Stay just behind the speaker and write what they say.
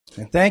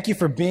And thank you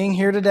for being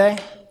here today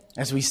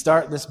as we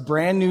start this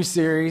brand new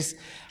series,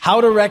 How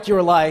to Wreck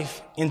Your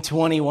Life in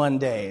 21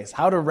 Days.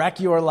 How to Wreck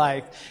Your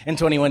Life in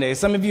 21 Days.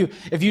 Some of you,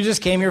 if you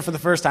just came here for the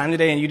first time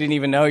today and you didn't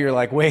even know, you're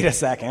like, wait a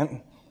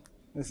second.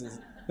 This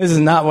is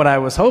not what I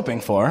was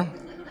hoping for.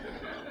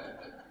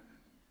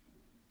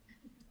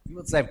 You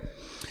would say,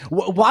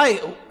 why,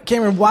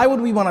 Cameron, why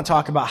would we want to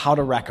talk about how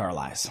to wreck our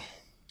lives?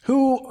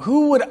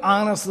 Who would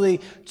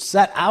honestly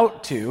set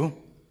out to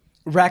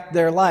wreck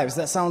their lives?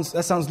 That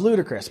sounds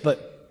ludicrous,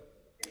 but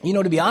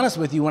to be honest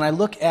with you, when I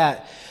look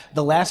at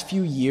the last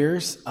few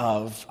years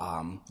of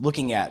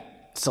looking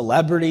at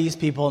celebrities,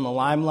 people in the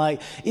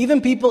limelight,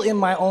 even people in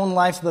my own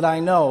life that I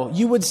know,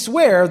 you would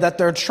swear that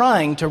they're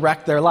trying to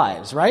wreck their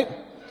lives, right?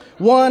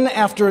 One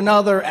after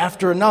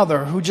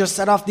another, who just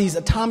set off these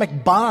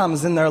atomic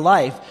bombs in their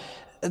life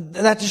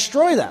that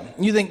destroy them.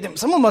 You think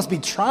someone must be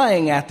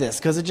trying at this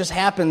because it just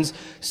happens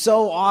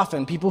so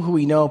often. People who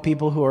we know,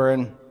 people who are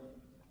in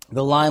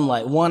the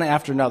limelight, one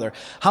after another.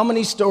 How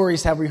many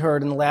stories have we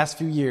heard in the last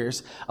few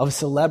years of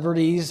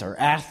celebrities or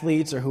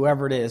athletes or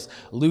whoever it is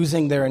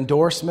losing their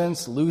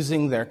endorsements,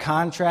 losing their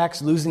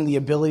contracts, losing the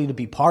ability to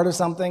be part of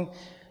something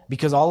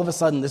because all of a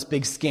sudden this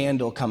big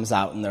scandal comes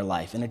out in their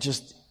life and it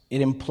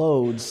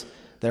implodes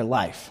their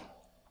life.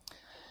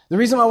 The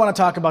reason I want to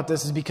talk about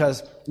this is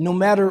because no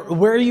matter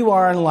where you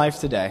are in life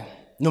today,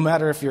 no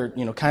matter if you're,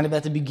 kind of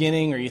at the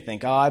beginning or you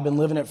think, I've been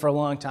living it for a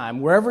long time,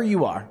 wherever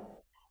you are,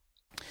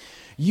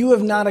 you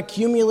have not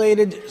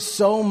accumulated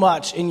so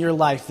much in your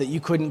life that you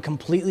couldn't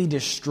completely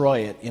destroy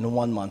it in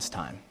 1 month's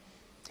time.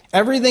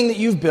 Everything that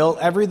you've built,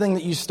 everything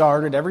that you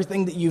started,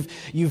 everything that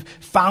you've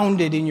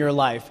founded in your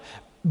life,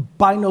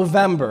 by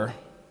November,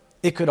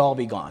 it could all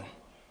be gone.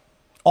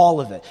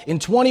 All of it. In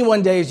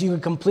 21 days, you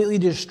could completely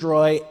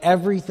destroy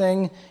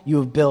everything you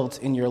have built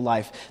in your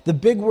life. The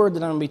big word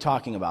that I'm going to be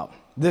talking about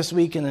this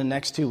week and the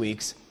next 2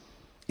 weeks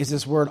is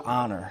this word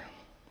honor.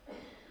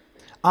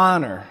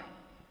 Honor.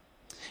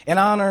 And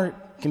honor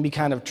can be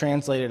kind of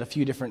translated a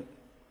few different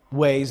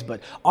ways,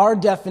 but our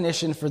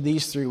definition for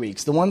these 3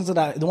 weeks, the one that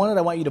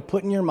I want you to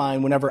put in your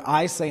mind whenever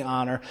I say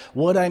honor,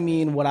 what I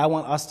mean, what I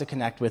want us to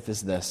connect with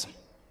is this: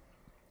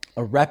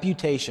 a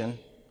reputation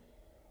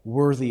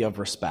worthy of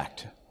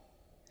respect.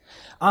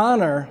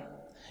 Honor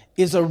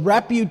is a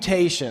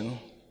reputation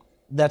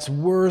that's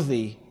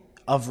worthy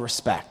of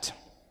respect.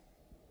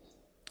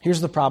 Here's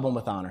the problem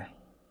with honor.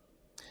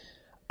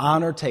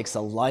 Honor takes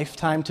a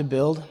lifetime to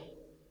build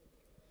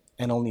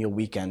and only a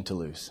weekend to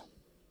lose.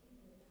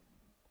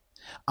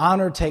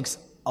 Honor takes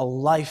a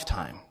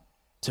lifetime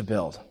to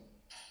build,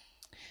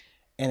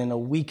 and in a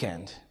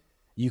weekend,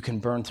 you can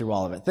burn through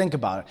all of it. Think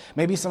about it.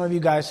 Maybe some of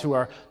you guys who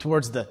are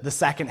towards the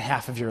second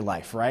half of your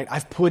life, right?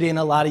 I've put in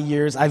a lot of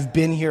years. I've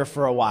been here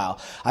for a while.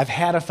 I've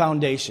had a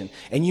foundation.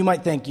 And you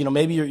might think,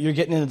 maybe you're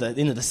getting into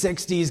the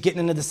 60s, getting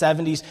into the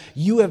 70s.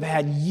 You have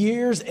had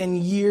years and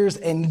years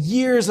and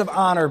years of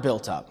honor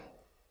built up.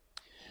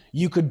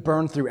 You could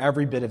burn through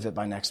every bit of it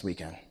by next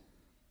weekend.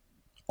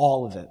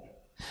 All of it.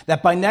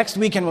 That by next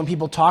weekend when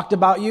people talked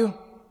about you,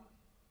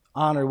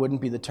 honor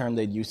wouldn't be the term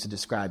they'd use to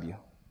describe you.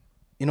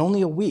 In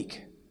only a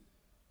week.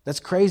 That's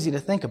crazy to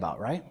think about,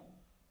 right?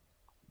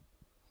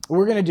 What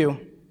we're going to do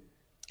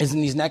is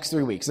in these next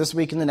 3 weeks, this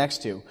week and the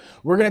next 2,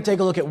 we're going to take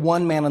a look at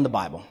one man in the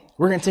Bible.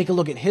 We're going to take a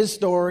look at his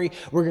story.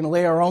 We're going to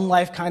lay our own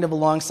life kind of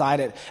alongside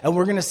it, and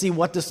we're going to see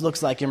what this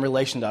looks like in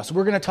relation to us.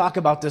 We're going to talk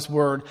about this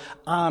word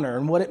honor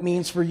and what it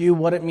means for you,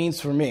 what it means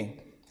for me.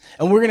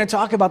 And we're going to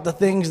talk about the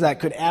things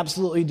that could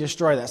absolutely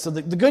destroy that. So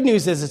the good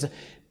news is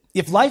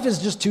if life is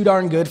just too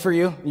darn good for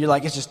you, you're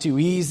like, it's just too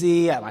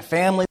easy, my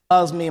family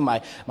loves me,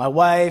 my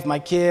wife, my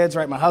kids,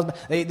 right, my husband,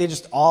 they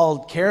just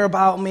all care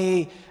about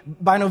me.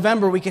 By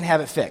November, we can have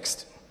it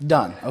fixed.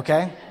 Done,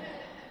 okay?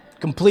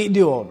 Complete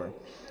do-over.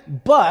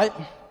 But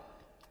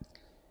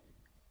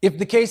if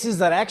the case is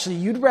that actually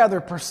you'd rather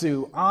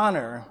pursue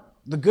honor,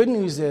 the good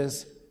news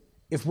is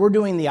if we're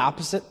doing the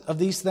opposite of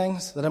these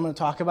things that I'm going to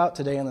talk about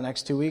today in the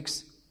next 2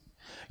 weeks,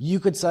 you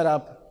could set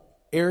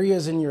up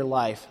areas in your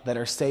life that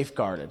are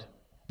safeguarded,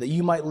 that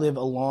you might live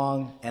a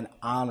long and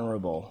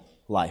honorable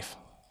life.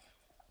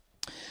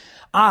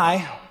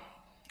 I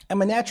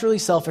am a naturally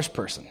selfish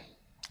person.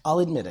 I'll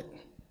admit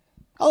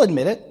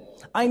it.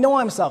 I know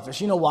I'm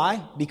selfish. You know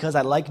why? Because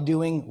I like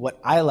doing what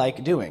I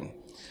like doing.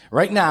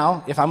 Right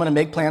now, if I'm going to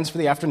make plans for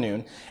the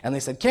afternoon, and they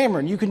said,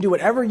 Cameron, you can do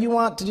whatever you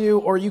want to do,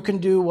 or you can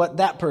do what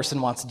that person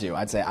wants to do.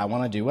 I'd say, I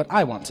want to do what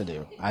I want to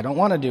do. I don't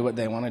want to do what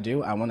they want to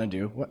do. I want to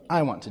do what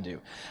I want to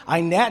do.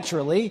 I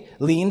naturally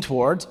lean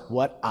towards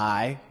what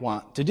I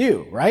want to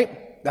do,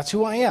 right? That's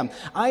who I am.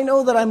 I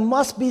know that I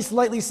must be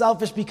slightly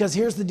selfish because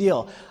here's the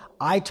deal.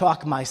 I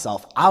talk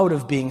myself out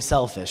of being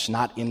selfish,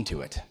 not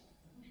into it.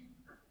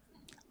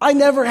 I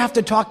never have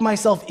to talk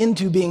myself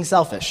into being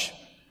selfish.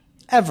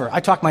 Ever. I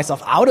talk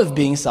myself out of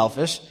being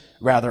selfish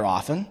rather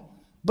often,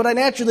 but I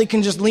naturally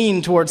can just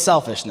lean towards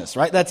selfishness,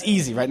 right? That's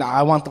easy, right? Now,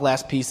 I want the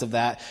last piece of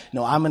that.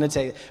 No, I'm going to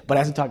take it, but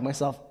I have to talk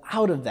myself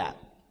out of that.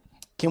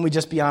 Can we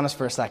just be honest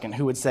for a second?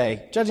 Who would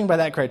say, judging by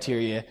that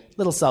criteria, a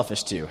little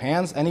selfish too?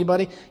 Hands?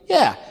 Anybody?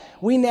 Yeah.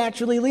 We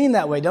naturally lean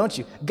that way, don't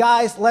you?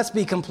 Guys, let's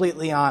be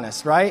completely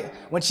honest, right?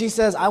 When she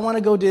says, I want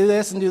to go do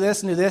this and do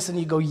this and do this, and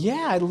you go,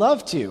 yeah, I'd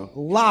love to.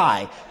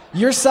 Lie.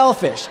 You're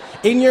selfish.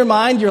 In your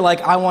mind, you're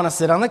like, I want to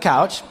sit on the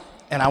couch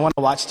and I want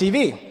to watch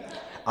TV.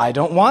 I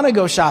don't want to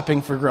go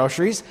shopping for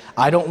groceries.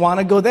 I don't want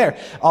to go there.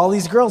 All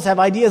these girls have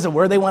ideas of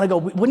where they want to go.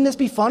 Wouldn't this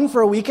be fun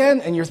for a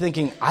weekend? And you're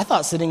thinking, I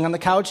thought sitting on the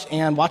couch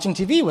and watching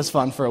TV was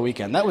fun for a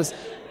weekend. That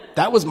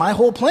was my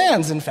whole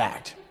plans, in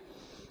fact.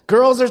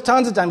 Girls, there's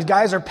tons of times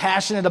guys are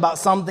passionate about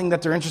something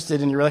that they're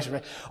interested in your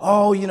relationship.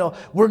 Oh,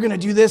 we're going to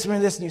do this, we're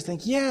going to do this. And you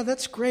think, yeah,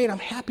 that's great. I'm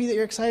happy that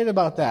you're excited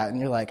about that. And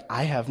you're like,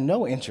 I have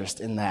no interest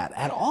in that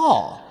at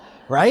all,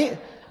 right?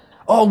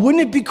 Oh,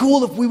 wouldn't it be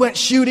cool if we went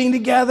shooting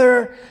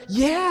together?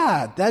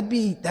 Yeah, that'd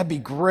be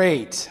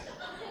great.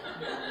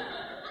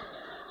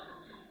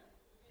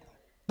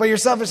 But you're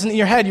selfish in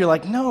your head. You're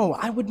like, no,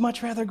 I would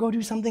much rather go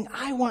do something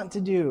I want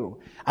to do.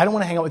 I don't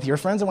want to hang out with your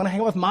friends. I want to hang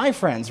out with my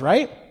friends,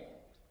 right?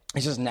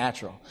 It's just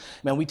natural.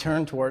 Man, we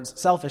turn towards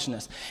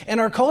selfishness.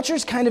 And our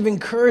culture's kind of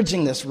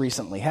encouraging this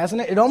recently,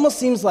 hasn't it? It almost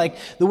seems like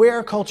the way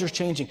our culture's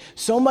changing,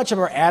 so much of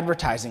our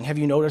advertising, have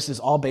you noticed, is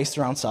all based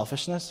around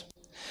selfishness?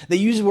 They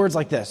use words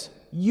like this: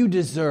 you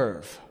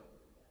deserve.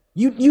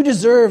 You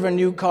deserve a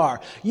new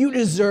car. You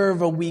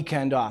deserve a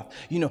weekend off.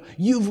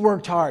 You've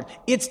worked hard.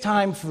 It's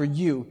time for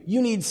you.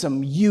 You need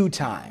some you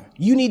time.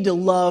 You need to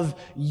love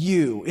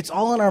you. It's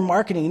all in our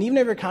marketing and even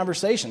in our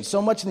conversations.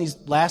 So much in these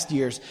last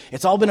years,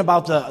 it's all been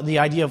about the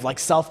idea of like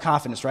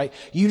self-confidence, right?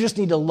 You just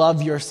need to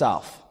love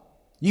yourself.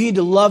 You need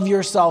to love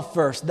yourself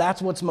first.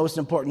 That's what's most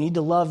important. You need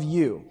to love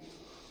you.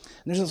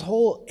 And there's this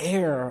whole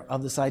air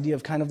of this idea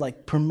of kind of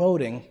like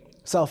promoting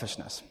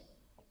selfishness.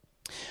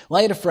 Well,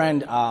 I had a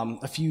friend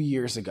a few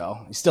years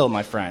ago. He's still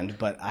my friend,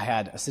 but I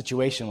had a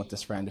situation with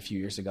this friend a few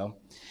years ago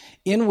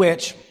in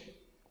which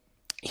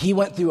he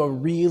went through a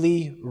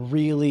really,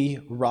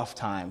 really rough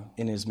time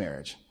in his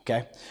marriage,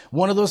 okay?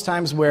 One of those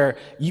times where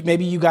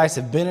maybe you guys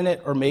have been in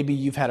it, or maybe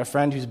you've had a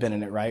friend who's been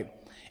in it, right?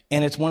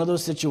 And it's one of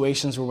those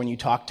situations where when you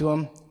talk to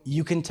them,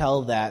 you can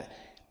tell that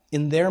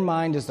in their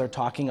mind as they're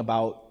talking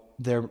about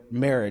their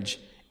marriage,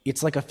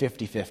 it's like a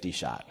 50-50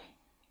 shot.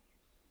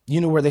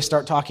 Where they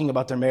start talking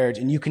about their marriage,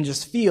 and you can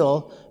just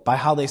feel by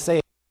how they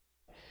say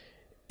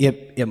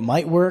it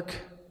might work,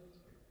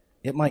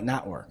 it might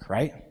not work,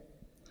 right?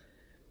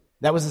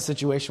 That was the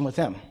situation with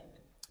him.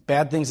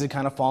 Bad things had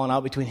kind of fallen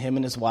out between him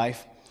and his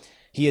wife.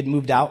 He had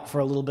moved out for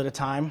a little bit of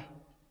time.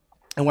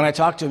 And when I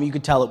talked to him, you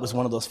could tell it was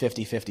one of those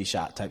 50-50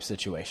 shot type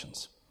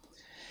situations.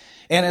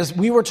 And as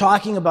we were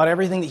talking about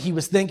everything that he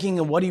was thinking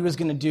and what he was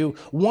going to do,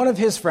 one of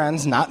his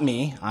friends, not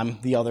me, I'm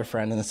the other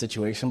friend in the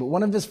situation, but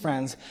one of his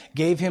friends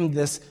gave him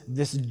this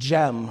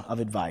gem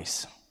of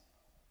advice.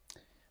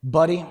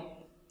 Buddy,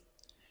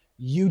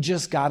 you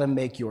just got to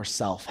make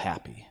yourself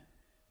happy.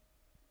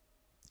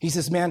 He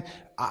says, man,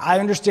 I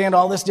understand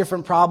all this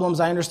different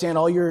problems. I understand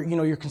all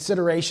your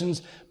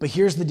considerations, but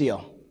here's the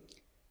deal.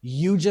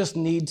 You just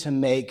need to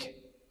make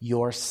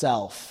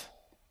yourself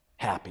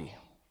happy.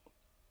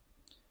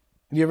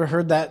 Have you ever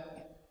heard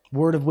that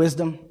word of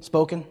wisdom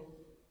spoken?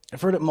 I've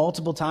heard it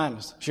multiple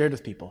times, shared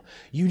with people.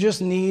 You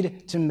just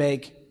need to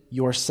make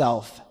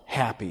yourself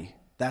happy.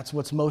 That's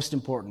what's most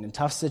important in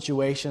tough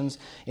situations,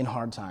 in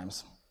hard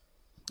times.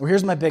 Well,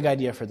 here's my big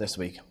idea for this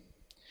week.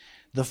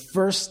 The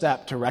first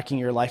step to wrecking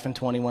your life in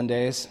 21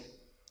 days,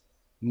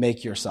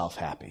 make yourself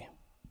happy.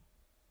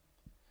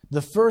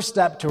 The first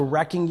step to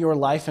wrecking your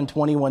life in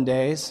 21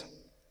 days,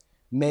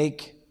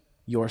 make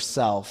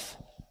yourself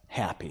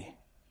happy.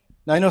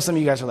 Now, I know some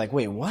of you guys are like,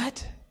 wait,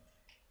 what?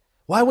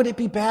 Why would it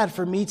be bad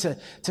for me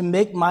to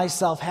make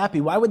myself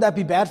happy? Why would that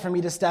be bad for me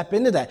to step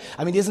into that?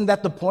 I mean, isn't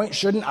that the point?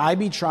 Shouldn't I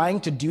be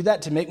trying to do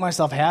that to make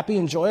myself happy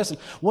and joyous? And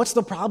what's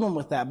the problem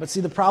with that? But see,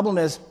 the problem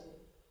is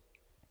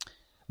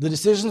the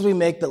decisions we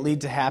make that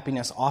lead to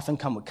happiness often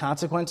come with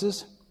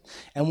consequences.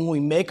 And when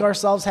we make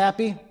ourselves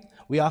happy,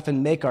 we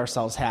often make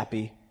ourselves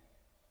happy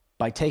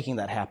by taking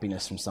that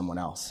happiness from someone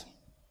else.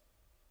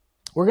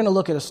 We're going to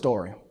look at a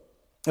story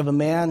of a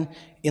man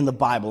in the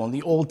Bible, in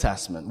the Old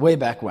Testament, way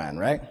back when,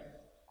 right?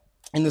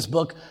 In this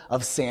book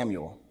of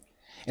Samuel.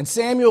 And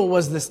Samuel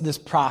was this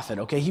prophet,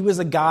 okay? He was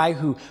a guy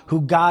who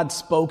God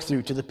spoke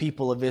through to the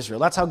people of Israel.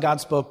 That's how God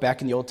spoke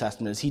back in the Old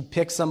Testament, is he'd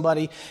pick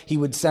somebody, he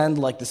would send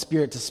like the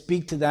Spirit to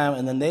speak to them,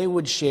 and then they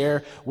would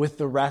share with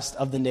the rest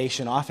of the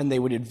nation. Often they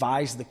would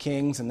advise the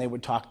kings and they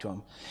would talk to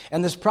them.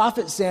 And this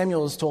prophet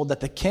Samuel is told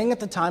that the king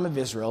at the time of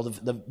Israel,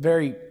 the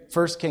very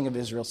first king of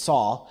Israel,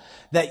 Saul,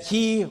 that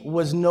he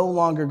was no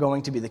longer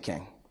going to be the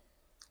king.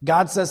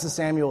 God says to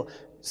Samuel,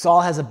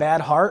 Saul has a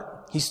bad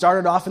heart. He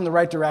started off in the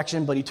right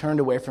direction, but he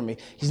turned away from me.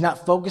 He's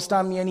not focused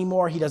on me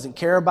anymore. He doesn't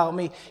care about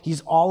me.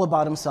 He's all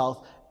about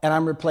himself, and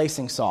I'm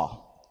replacing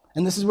Saul.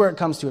 And this is where it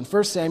comes to. In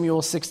 1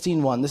 Samuel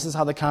 16:1, this is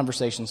how the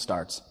conversation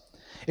starts.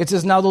 It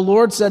says, Now the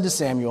Lord said to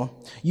Samuel,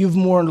 You've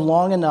mourned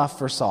long enough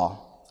for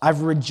Saul.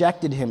 I've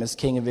rejected him as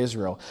king of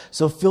Israel.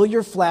 So fill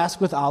your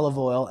flask with olive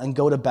oil and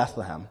go to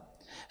Bethlehem.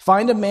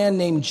 Find a man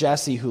named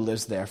Jesse who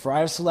lives there, for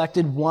I have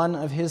selected one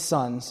of his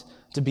sons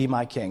to be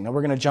my king. Now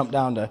we're going to jump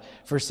down to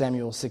 1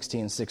 Samuel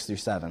 16, 6 through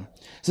 7. It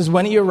says,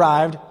 when he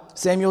arrived,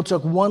 Samuel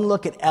took one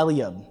look at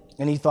Eliab,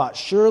 and he thought,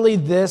 surely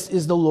this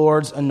is the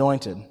Lord's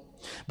anointed.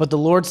 But the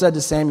Lord said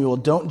to Samuel,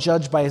 don't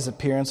judge by his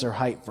appearance or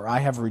height, for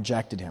I have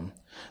rejected him.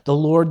 The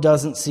Lord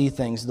doesn't see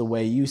things the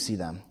way you see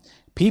them.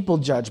 People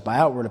judge by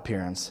outward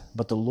appearance,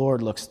 but the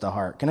Lord looks at the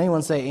heart. Can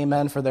anyone say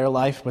amen for their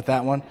life with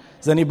that one?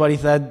 Has anybody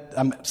said,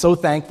 I'm so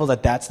thankful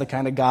that that's the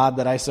kind of God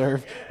that I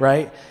serve,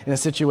 right? In a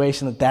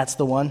situation that's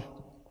the one.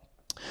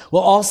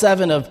 Well, all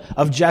 7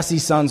 of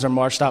Jesse's sons are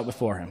marched out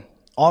before him.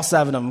 All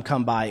 7 of them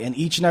come by, and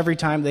each and every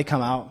time they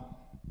come out,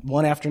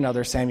 one after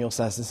another, Samuel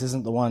says, this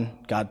isn't the one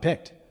God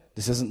picked.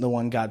 This isn't the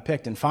one God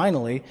picked. And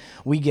finally,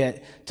 we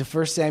get to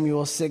 1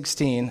 Samuel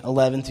 16,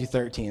 11 through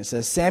 13. It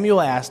says,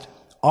 Samuel asked,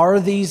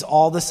 are these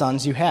all the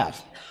sons you have?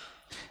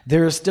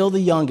 There is still the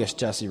youngest,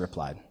 Jesse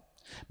replied.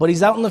 But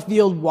he's out in the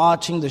field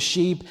watching the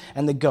sheep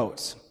and the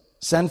goats.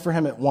 Send for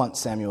him at once,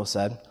 Samuel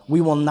said.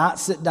 We will not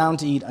sit down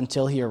to eat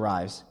until he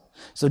arrives.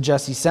 So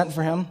Jesse sent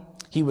for him.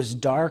 He was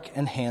dark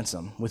and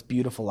handsome, with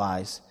beautiful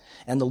eyes.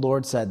 And the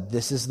Lord said,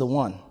 this is the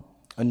one.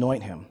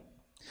 Anoint him.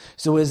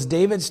 So as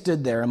David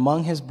stood there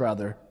among his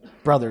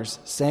brothers,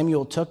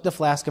 Samuel took the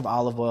flask of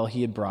olive oil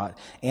he had brought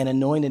and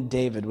anointed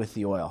David with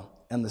the oil.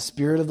 And the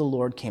Spirit of the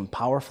Lord came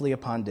powerfully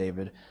upon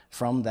David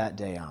from that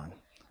day on.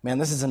 Man,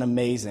 this is an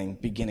amazing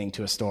beginning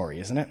to a story,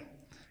 isn't it?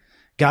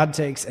 God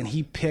takes and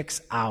he picks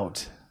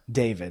out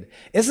David.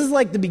 This is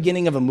like the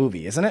beginning of a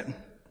movie, isn't it?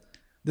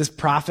 This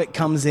prophet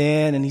comes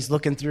in and he's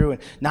looking through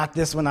and not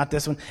this one, not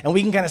this one. And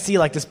we can kind of see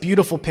like this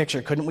beautiful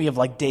picture, couldn't we, of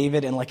like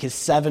David and like his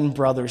 7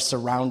 brothers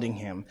surrounding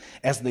him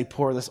as they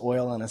pour this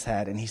oil on his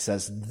head. And he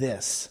says,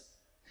 this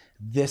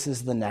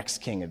is the next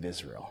king of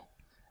Israel.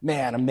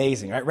 Man,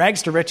 amazing, right?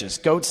 Rags to riches,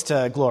 goats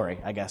to glory,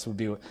 I guess would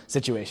be a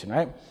situation,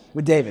 right?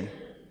 With David.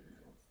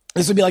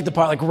 This would be like the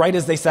part, like right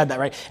as they said that,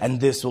 right? And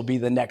this will be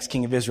the next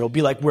king of Israel. It'd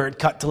be like where it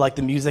cut to like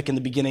the music in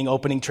the beginning,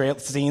 opening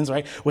scenes,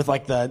 right? With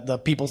like the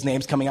people's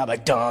names coming out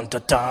like dun,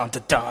 dun, dun,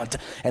 dun, dun, dun.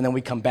 And then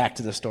we come back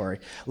to the story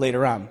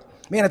later on.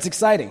 Man, it's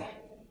exciting.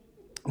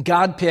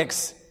 God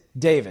picks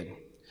David.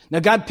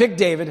 Now God picked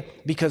David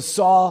because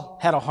Saul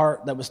had a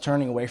heart that was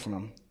turning away from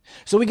him.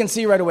 So we can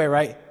see right away,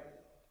 right?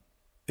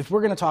 If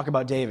we're going to talk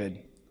about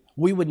David,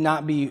 we would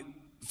not be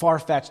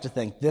far-fetched to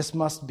think this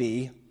must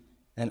be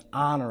an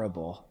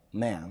honorable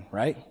man,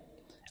 right?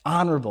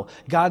 Honorable.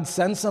 God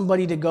sends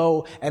somebody to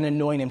go and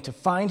anoint him, to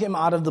find him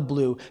out of the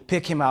blue,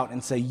 pick him out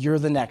and say, you're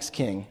the next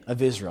king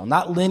of Israel.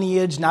 Not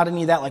lineage, not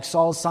any of that like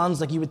Saul's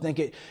sons, like you would think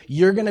it.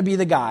 You're going to be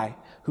the guy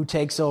who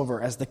takes over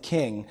as the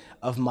king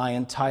of my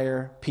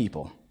entire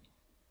people.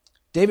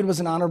 David was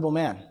an honorable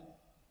man.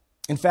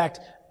 In fact,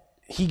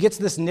 he gets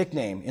this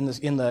nickname in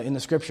the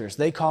scriptures.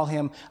 They call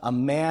him a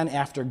man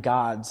after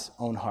God's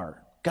own heart.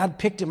 God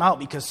picked him out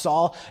because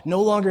Saul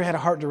no longer had a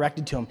heart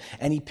directed to him,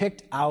 and he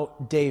picked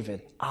out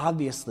David,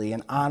 obviously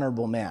an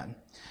honorable man.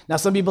 Now,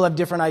 some people have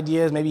different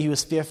ideas. Maybe he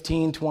was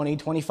 15, 20,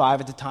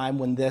 25 at the time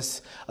when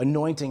this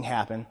anointing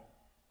happened.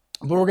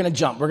 But we're going to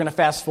jump. We're going to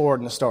fast forward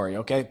in the story,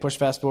 okay? Push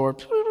fast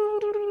forward.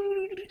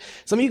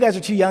 Some of you guys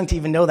are too young to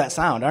even know that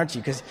sound, aren't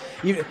you? Because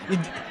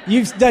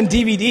you've done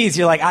DVDs.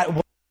 You're like,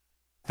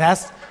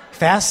 Fast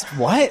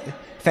what?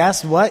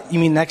 Fast what? You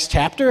mean next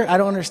chapter? I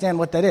don't understand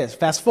what that is.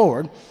 Fast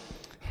forward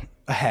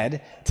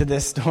ahead to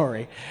this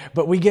story.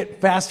 But we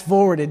get fast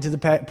forwarded to the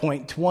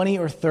point 20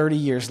 or 30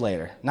 years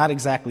later. Not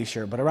exactly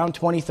sure, but around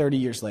 20, 30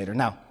 years later.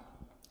 Now,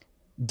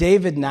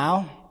 David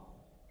now,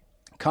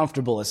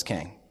 comfortable as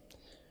king.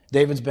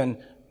 David's been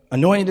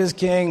anointed as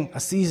king, a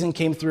season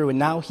came through, and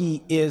now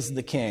he is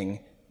the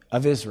king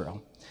of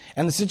Israel.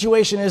 And the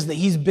situation is that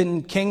he's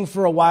been king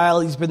for a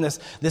while. He's been this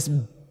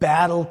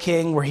battle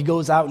king where he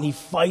goes out and he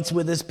fights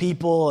with his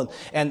people.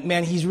 And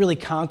man, he's really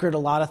conquered a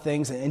lot of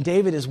things. And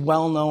David is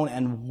well known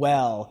and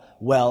well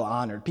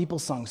honored. People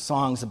sung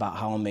songs about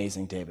how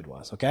amazing David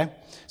was, okay?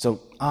 So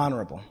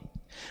honorable.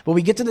 But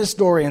we get to this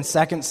story in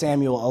 2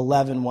 Samuel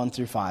 11, 1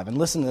 through 5. And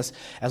listen to this.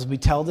 As we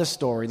tell this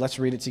story, let's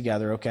read it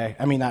together, okay?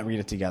 I mean, not read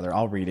it together.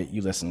 I'll read it.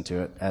 You listen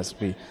to it as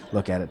we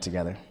look at it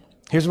together.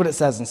 Here's what it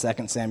says in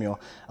 2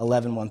 Samuel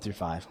 11, 1 through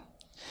 5.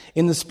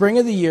 In the spring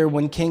of the year,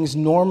 when kings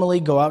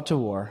normally go out to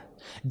war,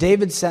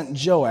 David sent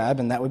Joab,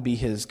 and that would be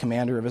his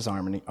commander of his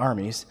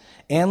armies,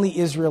 and the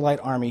Israelite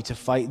army to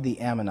fight the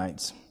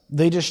Ammonites.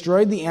 They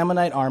destroyed the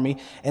Ammonite army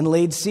and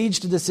laid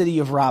siege to the city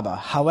of Rabbah.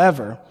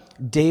 However,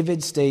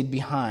 David stayed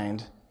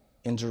behind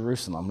in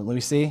Jerusalem. Let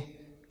me see.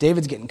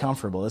 David's getting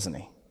comfortable, isn't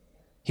he?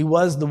 He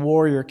was the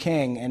warrior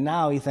king, and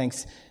now he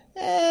thinks,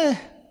 maybe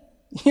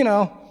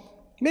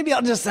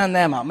I'll just send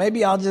them out.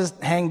 Maybe I'll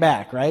just hang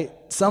back, right?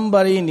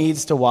 Somebody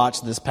needs to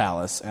watch this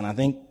palace, and I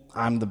think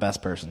I'm the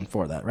best person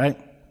for that, right?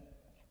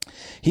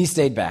 He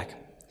stayed back.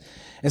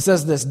 It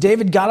says this,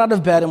 David got out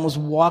of bed and was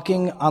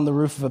walking on the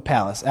roof of a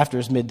palace, after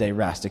his midday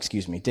rest,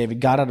 David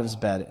got out of his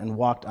bed and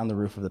walked on the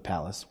roof of the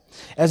palace.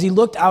 As he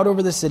looked out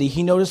over the city,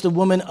 he noticed a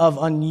woman of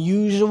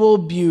unusual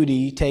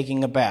beauty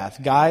taking a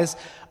bath. Guys,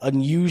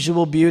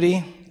 unusual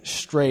beauty,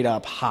 straight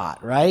up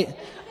hot, right?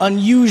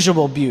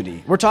 Unusual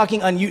beauty. We're talking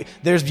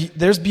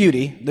there's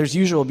beauty, there's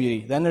usual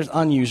beauty, then there's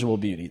unusual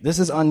beauty. This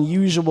is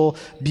unusual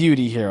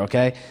beauty here,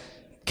 okay?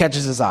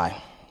 Catches his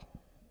eye.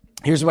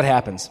 Here's what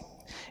happens.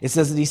 It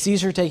says that he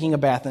sees her taking a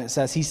bath, and it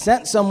says he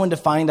sent someone to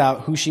find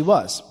out who she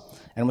was,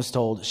 and was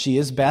told, she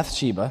is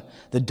Bathsheba,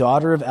 the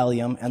daughter of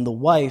Eliam, and the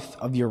wife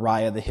of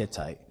Uriah the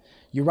Hittite.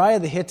 Uriah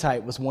the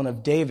Hittite was one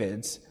of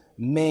David's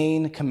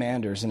main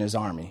commanders in his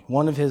army,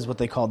 one of his what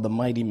they called the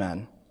mighty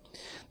men.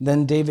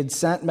 Then David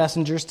sent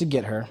messengers to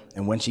get her,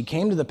 and when she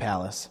came to the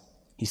palace,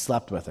 he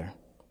slept with her.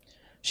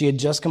 She had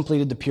just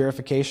completed the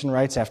purification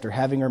rites after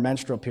having her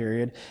menstrual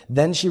period.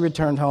 Then she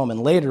returned home,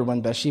 and later, when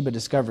Bathsheba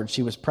discovered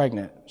she was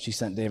pregnant, she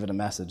sent David a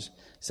message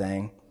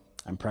saying,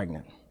 I'm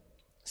pregnant.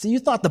 See, you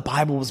thought the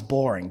Bible was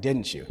boring,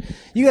 didn't you?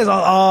 You guys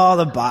all,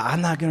 the Bible,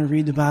 I'm not going to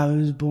read the Bible, it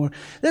was boring.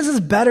 This is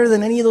better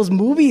than any of those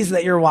movies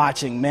that you're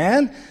watching,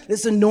 man.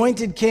 This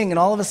anointed king, and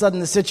all of a sudden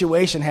the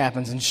situation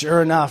happens, and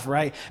sure enough,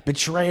 right,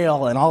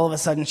 betrayal, and all of a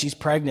sudden she's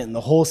pregnant, and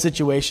the whole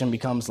situation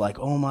becomes like,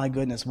 oh my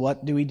goodness,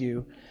 what do we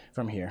do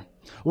from here?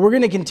 Well, we're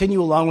going to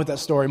continue along with that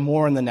story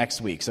more in the next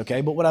weeks,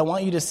 okay? But what I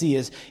want you to see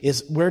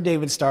is where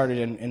David started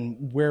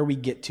and where we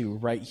get to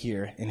right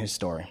here in his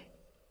story.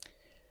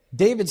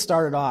 David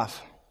started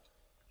off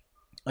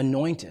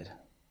anointed.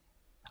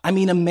 I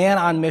mean, a man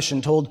on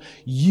mission told,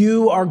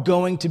 you are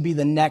going to be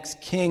the next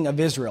king of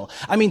Israel.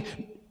 I mean,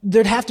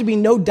 there'd have to be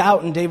no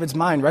doubt in David's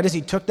mind, right? As he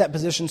took that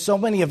position, so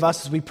many of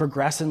us, as we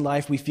progress in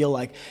life, we feel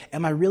like,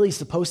 am I really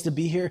supposed to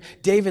be here?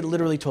 David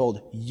literally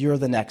told, you're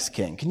the next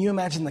king. Can you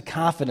imagine the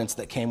confidence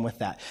that came with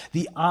that?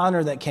 The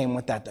honor that came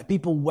with that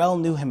people well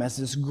knew him as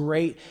this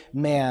great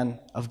man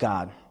of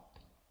God.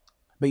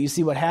 But you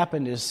see, what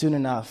happened is soon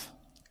enough,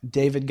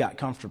 David got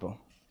comfortable.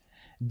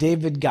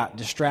 David got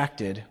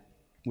distracted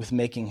with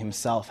making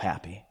himself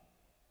happy,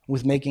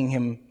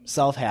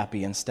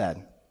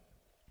 instead.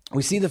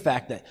 We see the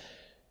fact that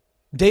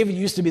David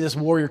used to be this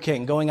warrior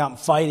king, going out and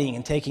fighting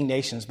and taking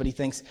nations, but he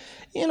thinks,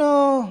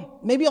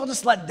 maybe I'll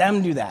just let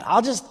them do that.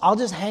 I'll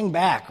just hang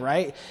back,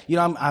 right?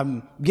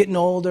 I'm getting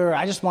older.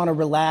 I just want to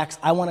relax.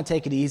 I want to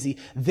take it easy.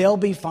 They'll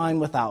be fine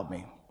without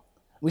me.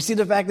 We see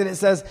the fact that it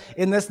says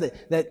in this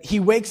that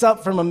he wakes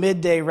up from a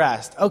midday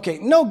rest. Okay,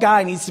 no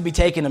guy needs to be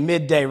taking a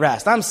midday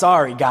rest. I'm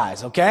sorry,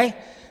 guys, okay?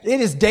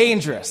 It is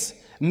dangerous.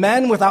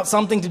 Men without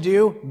something to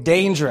do,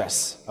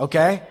 dangerous,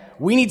 okay?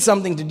 We need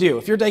something to do.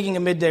 If you're taking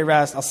a midday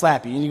rest, I'll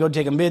slap you. You need to go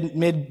take a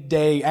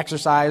midday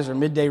exercise or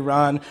midday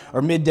run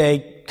or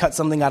midday cut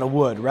something out of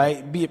wood,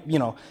 right?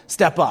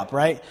 Step up,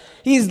 right?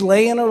 He's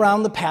laying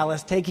around the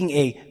palace taking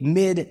a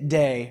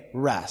midday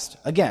rest.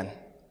 Again,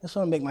 I just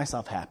want to make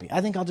myself happy.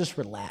 I think I'll just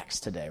relax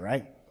today,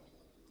 right?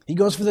 He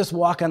goes for this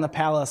walk on the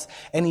palace,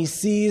 and he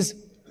sees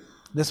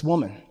this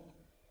woman.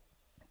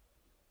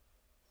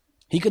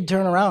 He could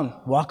turn around,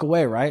 walk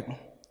away, right?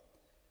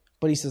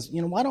 But he says,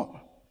 why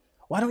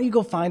don't you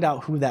go find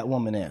out who that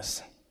woman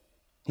is?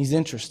 He's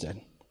interested.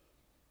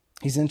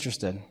 He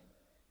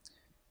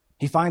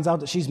finds out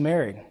that she's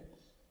married.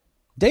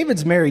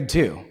 David's married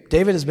too.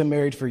 David has been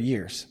married for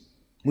years.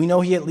 We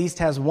know he at least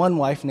has one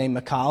wife named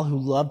Michal who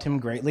loved him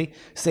greatly,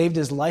 saved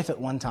his life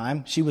at one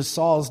time. She was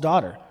Saul's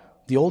daughter,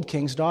 the old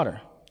king's daughter.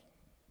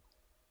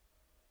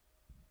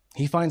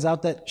 He finds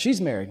out that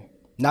she's married.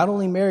 Not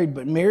only married,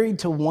 but married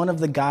to one of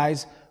the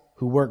guys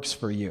who works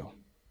for you.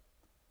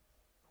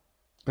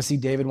 But see,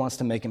 David wants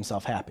to make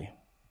himself happy.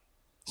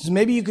 So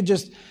maybe you could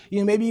just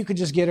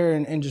get her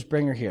and just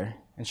bring her here.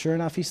 And sure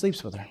enough, he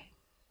sleeps with her.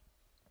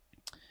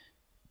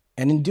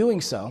 And in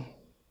doing so,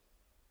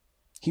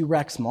 he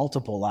wrecks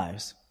multiple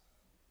lives.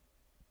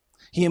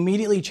 He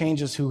immediately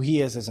changes who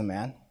he is as a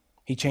man.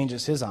 He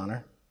changes his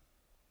honor.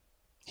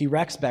 He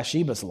wrecks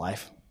Bathsheba's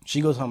life. She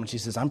goes home and she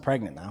says, I'm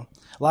pregnant now.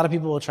 A lot of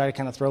people will try to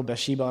kind of throw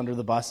Bathsheba under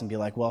the bus and be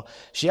like, well,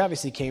 she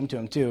obviously came to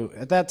him too.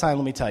 At that time,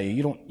 let me tell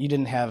you, you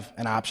didn't have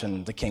an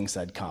option. The king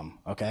said, come,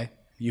 okay?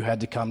 You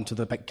had to come to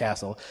the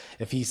castle.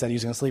 If he said he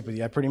was going to sleep with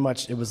you,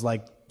 it was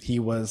like he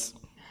was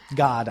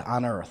God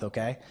on earth,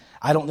 okay?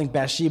 I don't think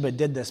Bathsheba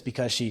did this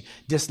because she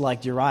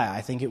disliked Uriah.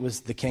 I think it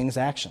was the king's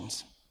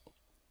actions.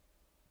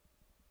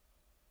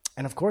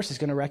 And of course, he's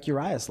going to wreck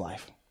Uriah's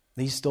life.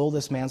 He stole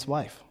this man's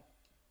wife.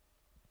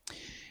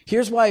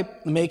 Here's why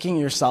making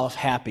yourself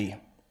happy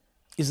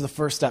is the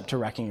first step to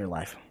wrecking your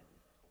life.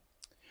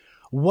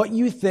 What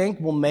you think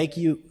will make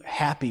you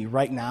happy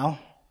right now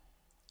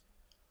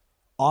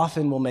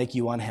often will make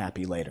you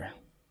unhappy later.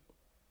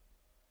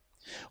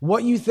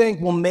 What you think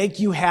will make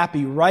you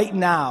happy right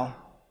now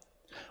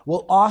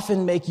will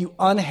often make you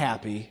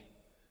unhappy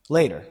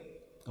later.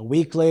 A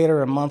week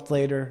later, a month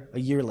later, a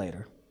year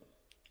later.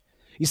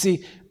 You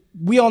see,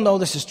 we all know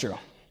this is true.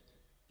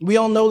 We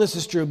all know this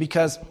is true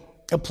because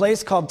a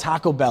place called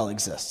Taco Bell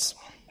exists.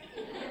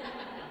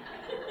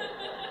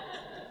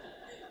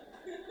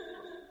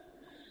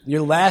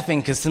 You're laughing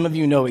because some of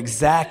you know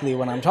exactly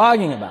what I'm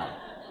talking about.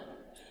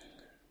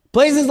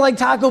 Places like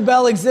Taco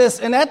Bell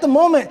exist, and at the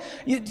moment,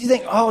 you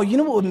think, oh, you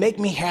know what would make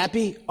me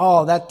happy?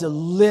 Oh, that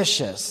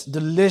delicious,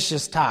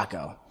 delicious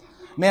taco.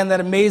 Man, that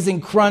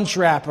amazing crunch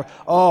wrap. Or,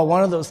 oh,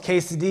 one of those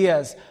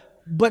quesadillas.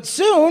 But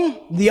soon,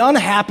 the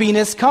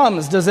unhappiness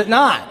comes, does it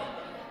not?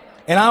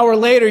 An hour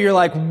later, you're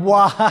like,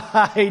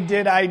 why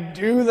did I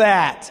do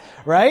that?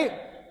 Right?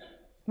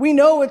 We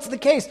know it's the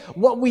case.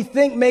 What we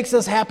think makes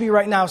us happy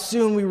right now,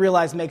 soon we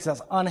realize makes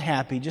us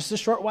unhappy just a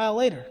short while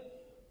later.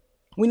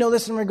 We know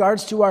this in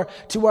regards to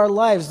our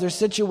lives. There's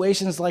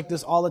situations like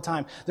this all the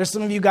time. There's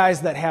some of you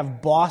guys that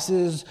have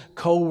bosses,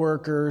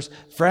 coworkers,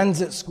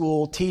 friends at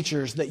school,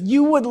 teachers, that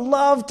you would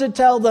love to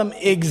tell them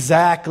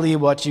exactly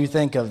what you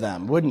think of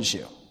them, wouldn't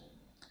you?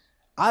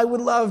 I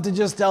would love to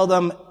just tell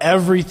them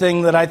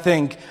everything that I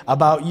think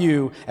about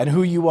you and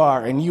who you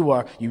are, and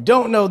you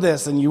don't know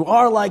this, and you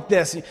are like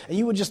this, and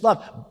you would just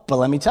love. But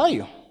let me tell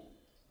you,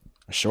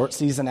 a short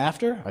season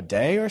after, a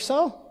day or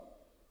so,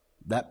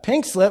 that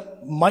pink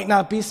slip might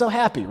not be so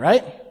happy,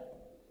 right?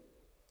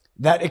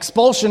 That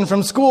expulsion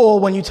from school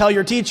when you tell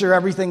your teacher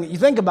everything that you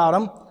think about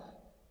them,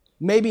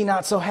 maybe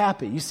not so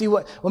happy. You see,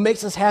 what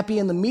makes us happy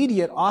in the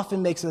immediate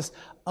often makes us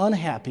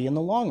unhappy in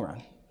the long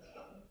run.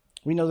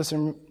 We know this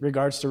in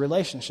regards to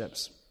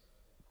relationships.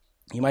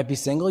 You might be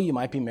single, you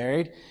might be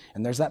married,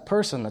 and there's that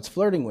person that's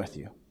flirting with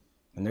you.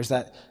 And there's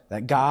that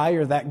guy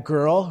or that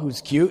girl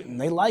who's cute,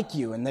 and they like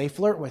you, and they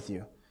flirt with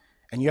you.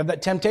 And you have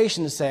that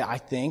temptation to say, I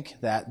think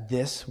that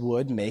this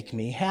would make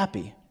me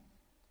happy.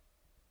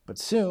 But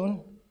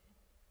soon,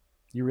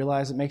 you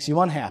realize it makes you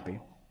unhappy.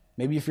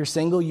 Maybe if you're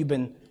single, you've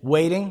been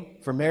waiting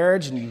for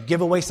marriage and you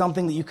give away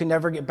something that you can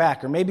never get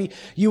back. Or maybe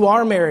you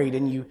are married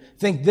and you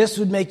think this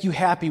would make you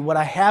happy. What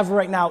I have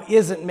right now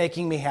isn't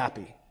making me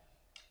happy.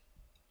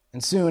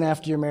 And soon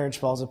after your marriage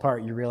falls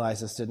apart, you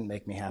realize this didn't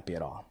make me happy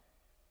at all.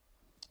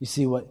 You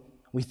see, what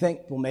we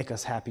think will make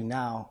us happy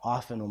now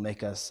often will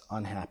make us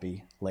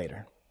unhappy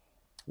later.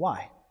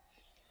 Why?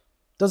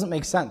 Doesn't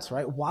make sense,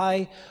 right?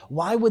 Why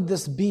would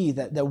this be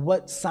that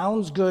what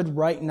sounds good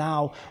right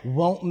now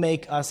won't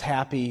make us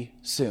happy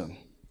soon?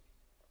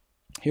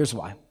 Here's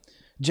why.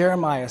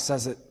 Jeremiah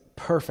says it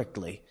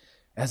perfectly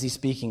as he's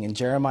speaking in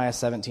Jeremiah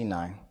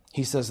 17:9.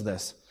 He says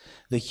this,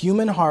 "The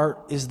human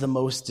heart is the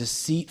most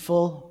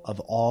deceitful of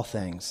all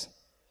things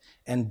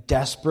and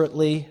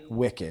desperately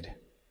wicked.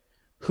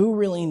 Who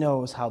really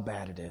knows how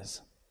bad it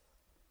is?"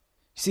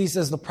 See, he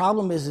says the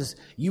problem is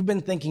you've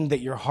been thinking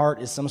that your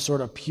heart is some sort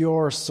of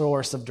pure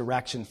source of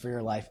direction for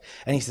your life.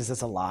 And he says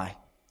it's a lie.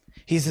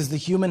 He says the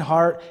human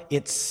heart,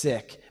 it's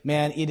sick.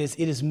 Man, it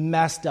is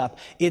messed up.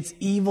 It's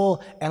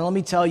evil. And let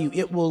me tell you,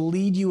 it will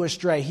lead you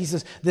astray. He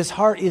says this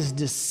heart is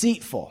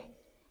deceitful.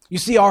 You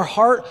see, our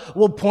heart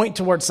will point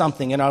towards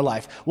something in our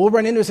life. We'll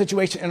run into a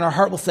situation and our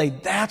heart will say,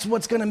 that's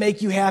what's going to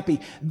make you happy.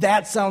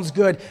 That sounds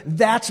good.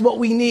 That's what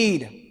we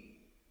need.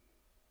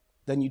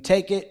 Then you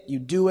take it, you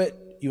do it,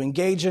 you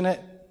engage in it,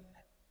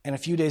 and a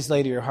few days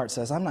later your heart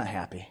says, I'm not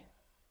happy.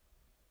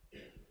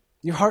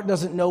 Your heart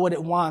doesn't know what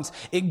it wants.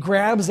 It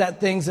grabs at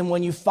things, and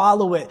when you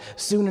follow it,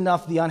 soon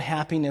enough the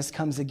unhappiness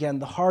comes again.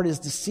 The heart is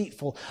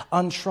deceitful,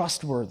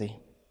 untrustworthy.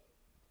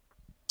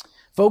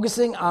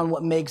 Focusing on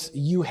what makes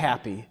you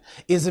happy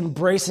is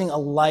embracing a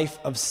life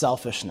of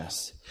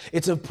selfishness.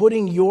 It's of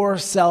putting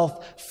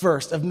yourself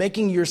first, of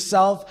making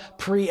yourself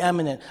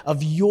preeminent,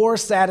 of your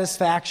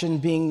satisfaction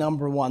being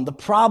number one. The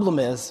problem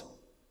is,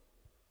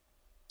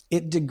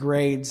 it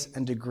degrades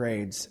and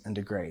degrades and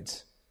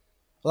degrades.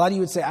 A lot of you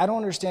would say, I don't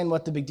understand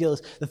what the big deal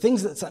is. The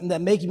things that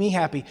make me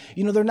happy,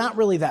 they're not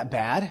really that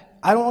bad.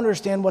 I don't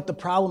understand what the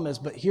problem is,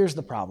 but here's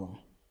the problem.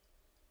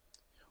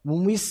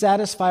 When we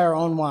satisfy our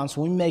own wants,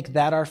 when we make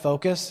that our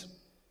focus,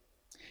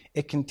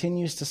 it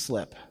continues to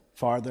slip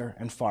farther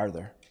and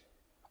farther.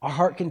 Our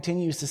heart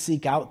continues to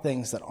seek out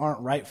things that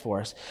aren't right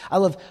for us.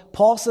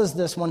 Paul says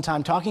this one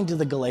time, talking to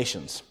the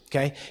Galatians,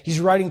 okay?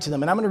 He's writing to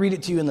them, and I'm going to read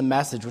it to you in the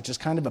Message, which is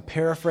kind of a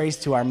paraphrase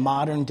to our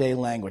modern day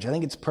language. I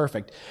think it's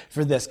perfect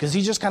for this, because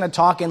he's just kind of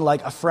talking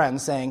like a friend,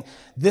 saying,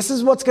 this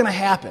is what's going to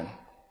happen.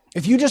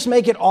 If you just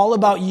make it all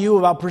about you,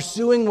 about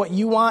pursuing what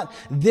you want,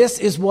 this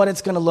is what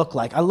it's going to look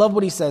like. I love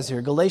what he says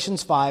here,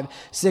 Galatians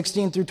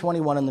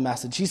 5:16-21 in the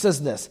Message. He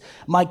says this,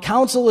 my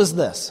counsel is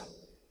this,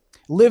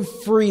 live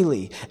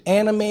freely,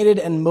 animated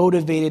and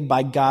motivated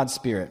by God's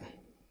Spirit.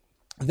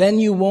 Then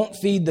you won't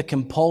feed the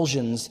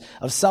compulsions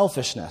of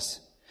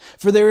selfishness.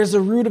 For there is a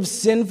root of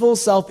sinful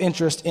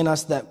self-interest in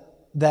us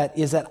that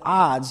is at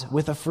odds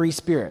with a free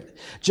spirit,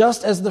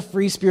 just as the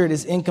free spirit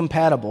is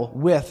incompatible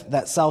with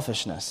that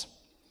selfishness.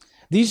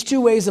 These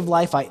two ways of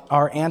life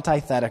are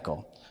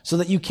antithetical, so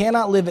that you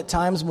cannot live at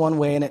times one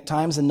way and at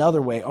times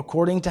another way,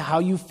 according to how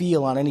you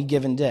feel on any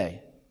given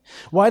day.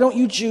 Why don't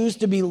you choose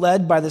to be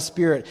led by the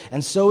Spirit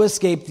and so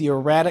escape the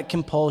erratic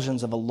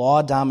compulsions of a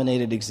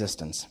law-dominated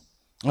existence?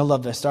 I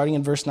love this. Starting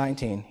in verse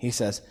 19, he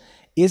says,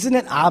 isn't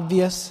it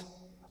obvious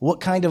what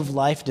kind of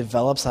life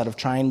develops out of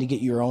trying to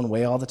get your own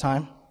way all the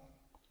time?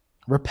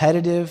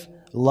 Repetitive,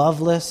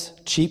 loveless,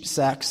 cheap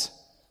sex,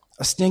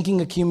 a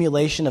stinking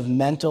accumulation of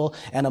mental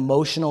and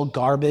emotional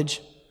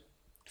garbage,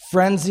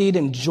 frenzied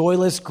and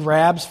joyless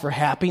grabs for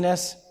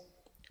happiness,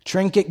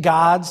 trinket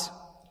gods,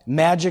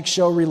 magic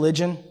show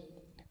religion,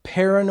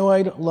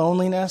 paranoid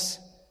loneliness,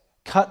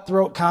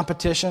 cutthroat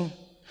competition,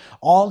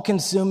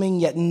 all-consuming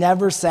yet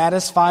never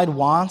satisfied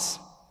wants,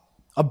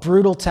 a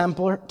brutal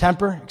temper,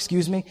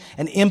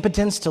 an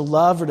impotence to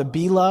love or to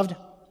be loved,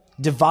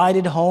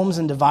 divided homes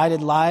and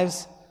divided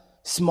lives,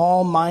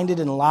 small-minded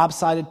and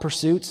lopsided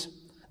pursuits,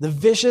 the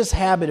vicious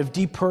habit of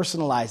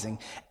depersonalizing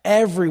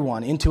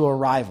everyone into a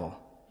rival,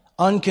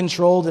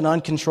 uncontrolled and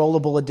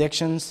uncontrollable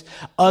addictions,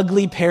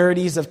 ugly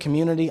parodies of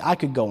community. I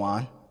could go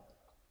on.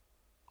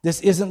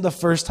 This isn't the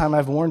first time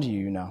I've warned you,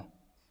 you know.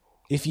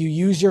 If you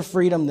use your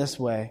freedom this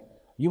way,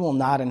 you will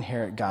not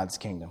inherit God's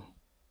kingdom.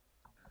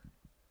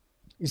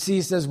 You see,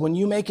 he says, when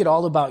you make it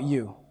all about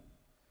you,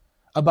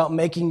 about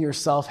making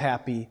yourself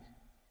happy,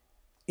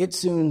 it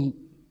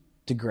soon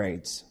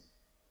degrades.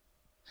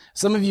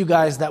 Some of you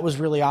guys, that was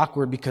really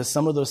awkward because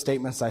some of those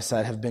statements I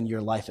said have been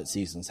your life at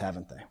Seasons,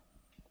 haven't they?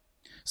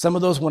 Some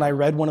of those, when I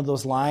read one of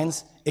those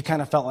lines, it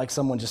kind of felt like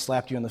someone just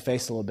slapped you in the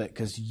face a little bit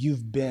because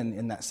you've been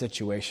in that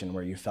situation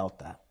where you felt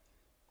that.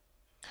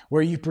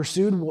 Where you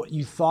pursued what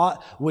you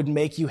thought would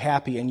make you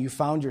happy and you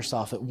found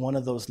yourself at one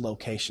of those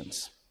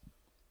locations.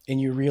 And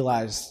you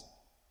realized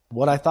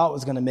what I thought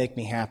was going to make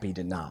me happy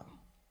did not.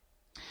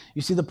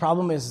 You see, the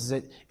problem is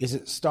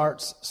it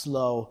starts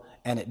slow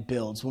and it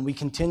builds. When we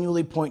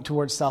continually point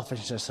towards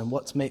selfishness and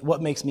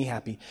what makes me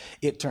happy,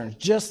 it turns.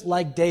 Just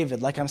like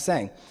David, like I'm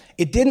saying.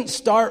 It didn't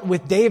start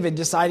with David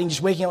deciding,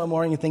 just waking up in the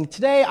morning and thinking,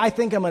 today I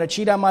think I'm going to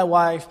cheat on my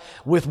wife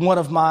with one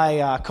of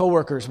my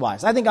coworkers'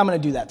 wives. I think I'm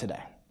going to do that today.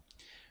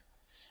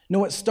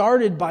 No, it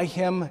started by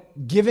him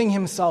giving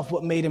himself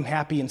what made him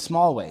happy in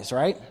small ways,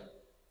 right?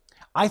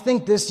 I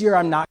think this year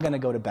I'm not going to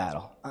go to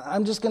battle.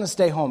 I'm just going to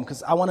stay home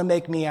because I want to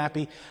make me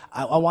happy.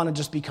 I want to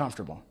just be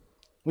comfortable.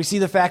 We see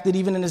the fact that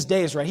even in his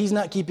days, right, he's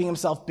not keeping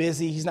himself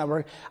busy. He's not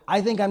working.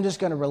 I think I'm just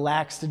going to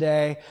relax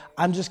today.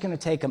 I'm just going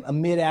to take a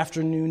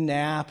mid-afternoon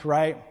nap,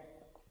 right?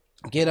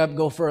 Get up,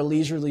 go for a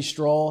leisurely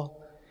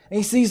stroll. And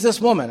he sees this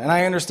woman, and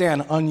I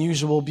understand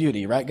unusual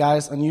beauty, right,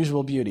 guys?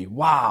 Unusual beauty.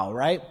 Wow,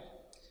 right?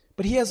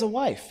 But he has a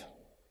wife.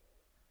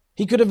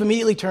 He could have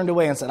immediately turned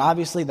away and said,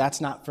 obviously,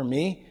 that's not for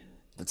me.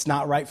 That's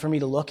not right for me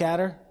to look at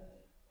her.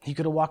 He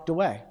could have walked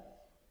away.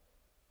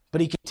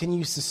 But he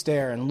continues to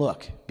stare and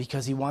look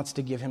because he wants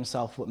to give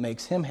himself what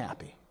makes him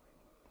happy.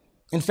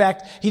 In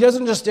fact, he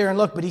doesn't just stare and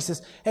look, but he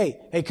says, hey,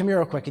 come here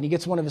real quick. And he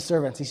gets one of his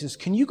servants. He says,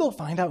 can you go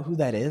find out who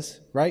that is,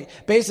 right?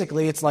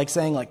 Basically, it's like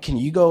saying, can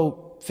you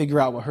go figure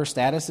out what her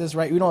status is,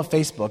 right? We don't have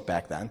Facebook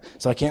back then,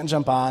 so I can't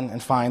jump on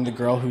and find the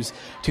girl who's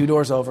 2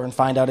 doors over and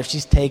find out if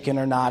she's taken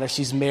or not, if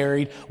she's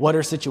married, what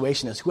her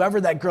situation is. Whoever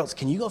that girl is,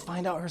 can you go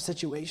find out her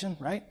situation,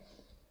 right?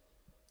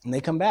 And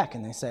they come back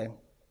and they say,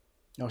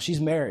 no,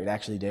 she's married,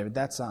 actually, David.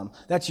 That's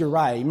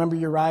Uriah. You remember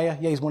Uriah?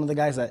 Yeah, he's one of the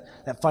guys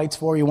that fights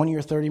for you, one of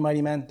your 30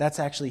 mighty men. That's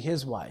actually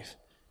his wife.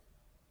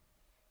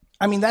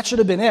 I mean, that should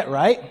have been it,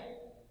 right?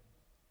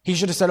 He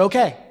should have said,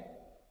 okay,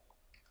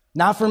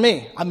 not for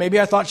me.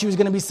 Maybe I thought she was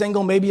going to be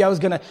single. Maybe I was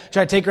going to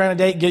try to take her on a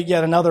date, get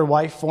yet another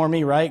wife for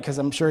me, right? Because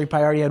I'm sure he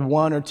probably already had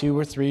 1 or 2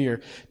 or 3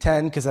 or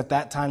 10, because at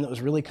that time that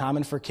was really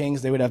common for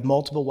kings. They would have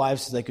multiple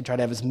wives so they could try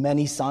to have as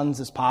many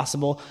sons as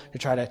possible to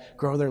try to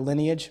grow their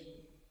lineage.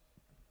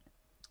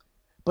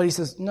 But he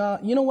says, no,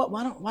 you know what?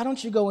 Why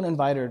don't you go and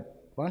invite her?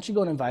 Why don't you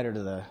go and invite her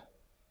to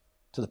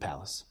the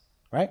palace,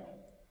 right?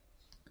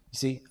 You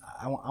see,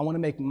 I want to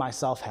make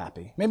myself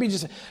happy. Maybe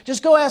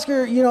just go ask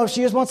her, if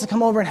she just wants to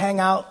come over and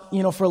hang out,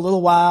 for a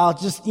little while.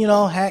 Just,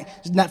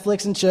 just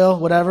Netflix and chill,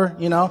 whatever,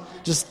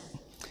 Just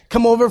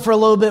come over for a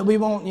little bit. We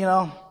won't,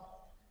 And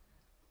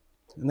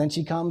then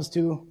she comes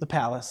to the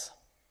palace,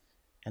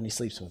 and he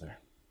sleeps with her.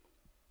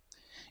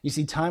 You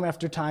see, time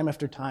after time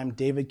after time,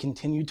 David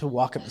continued to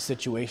walk up to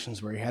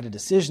situations where he had a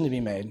decision to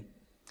be made,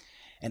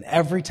 and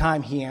every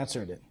time he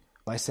answered it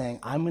by saying,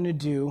 I'm going to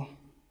do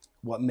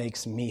what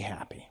makes me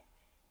happy.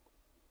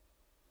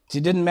 See,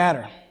 it didn't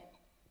matter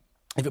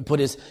if it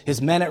put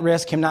his men at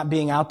risk, him not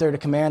being out there to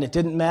command. It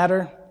didn't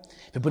matter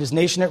if it put his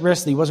nation at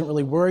risk that he wasn't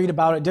really worried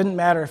about. It didn't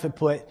matter if it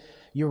put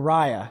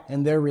Uriah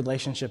and their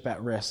relationship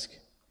at risk.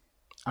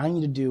 I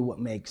need to do what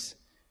makes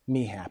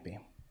me happy.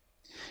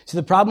 So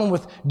the problem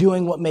with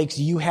doing what makes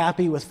you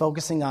happy, with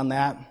focusing on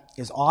that,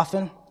 is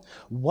often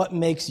what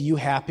makes you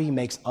happy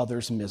makes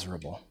others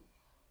miserable.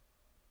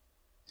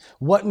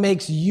 What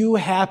makes you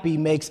happy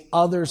makes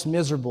others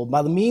miserable.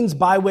 By the means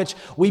by which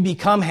we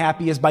become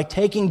happy is by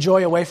taking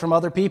joy away from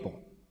other people.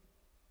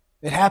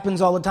 It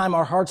happens all the time.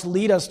 Our hearts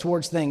lead us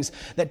towards things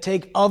that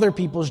take other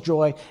people's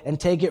joy and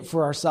take it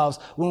for ourselves.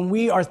 When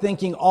we are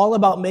thinking all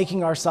about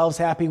making ourselves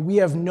happy, we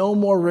have no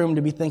more room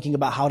to be thinking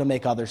about how to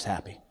make others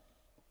happy.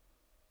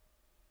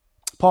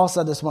 Paul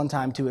said this one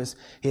time to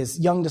his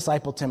young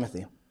disciple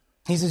Timothy.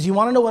 He says, you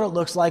want to know what it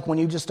looks like when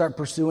you just start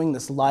pursuing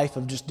this life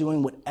of just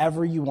doing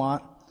whatever you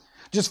want?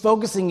 Just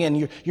focusing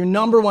in, your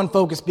number one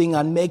focus being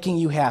on making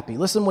you happy.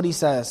 Listen what he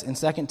says in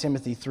 2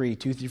 Timothy 3,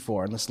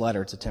 2-4, in this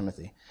letter to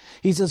Timothy.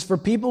 He says, for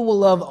people will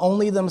love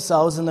only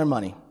themselves and their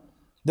money.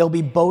 They'll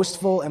be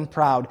boastful and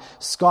proud,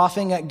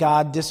 scoffing at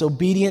God,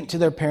 disobedient to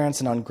their parents,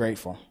 and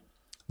ungrateful.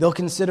 They'll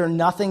consider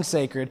nothing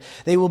sacred.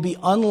 They will be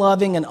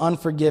unloving and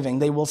unforgiving.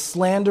 They will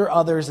slander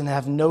others and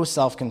have no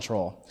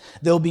self-control.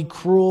 They'll be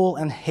cruel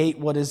and hate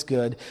what is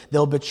good.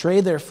 They'll betray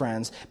their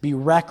friends, be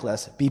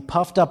reckless, be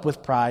puffed up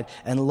with pride,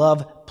 and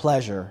love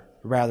pleasure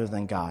rather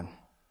than God.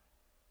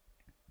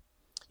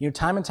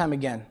 Time and time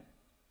again,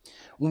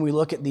 when we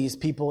look at these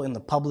people in the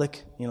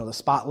public, the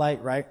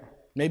spotlight, right?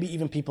 Maybe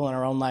even people in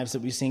our own lives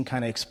that we've seen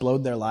kind of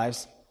explode their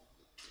lives.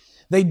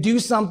 They do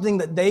something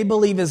that they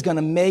believe is going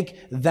to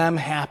make them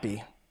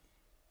happy.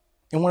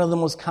 And one of the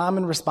most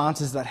common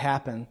responses that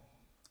happen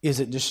is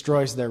it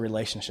destroys their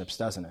relationships,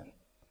 doesn't it?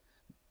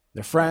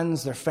 Their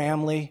friends, their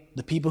family,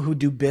 the people who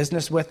do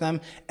business with them,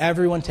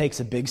 everyone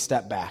takes a big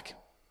step back.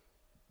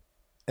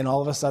 And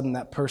all of a sudden,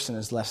 that person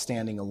is left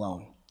standing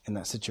alone in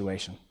that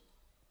situation.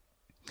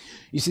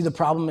 You see, the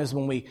problem is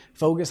when we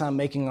focus on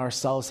making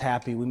ourselves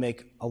happy, we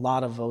make a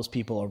lot of those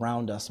people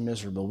around us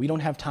miserable. We don't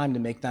have time to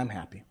make them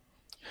happy.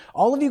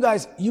 All of you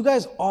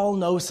guys all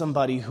know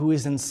somebody who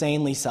is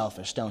insanely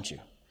selfish, don't you?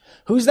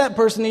 Who's that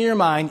person in your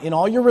mind, in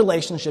all your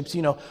relationships,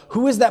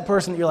 who is that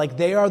person that you're like,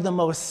 they are the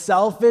most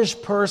selfish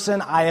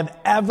person I have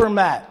ever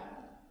met?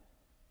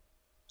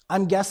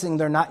 I'm guessing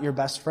they're not your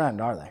best friend,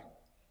 are they?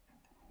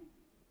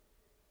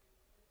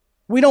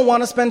 We don't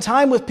want to spend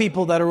time with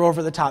people that are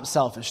over the top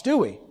selfish, do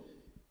we?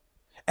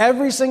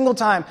 Every single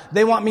time,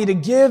 they want me to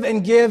give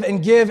and give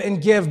and give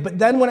and give, but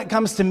then when it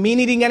comes to me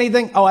needing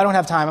anything, I don't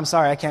have time. I'm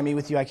sorry, I can't meet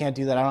with you. I can't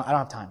do that. I don't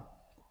have time.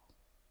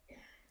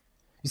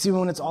 You see,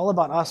 when it's all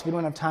about us, we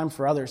don't have time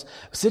for others.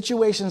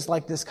 Situations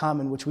like this come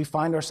in which we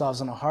find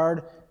ourselves in a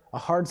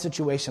hard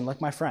situation,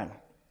 like my friend.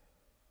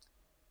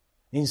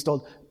 And he's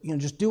told,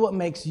 just do what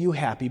makes you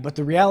happy. But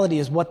the reality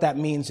is what that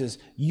means is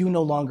you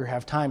no longer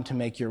have time to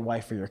make your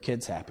wife or your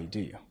kids happy, do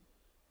you?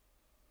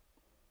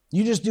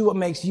 You just do what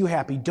makes you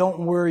happy. Don't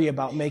worry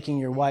about making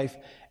your wife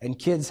and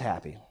kids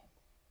happy.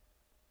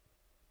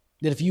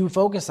 That if you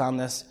focus on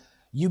this,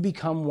 you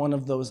become one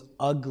of those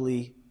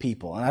ugly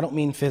people. And I don't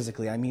mean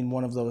physically, I mean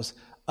one of those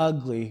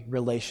ugly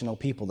relational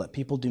people that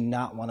people do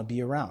not want to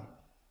be around.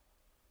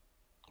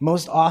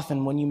 Most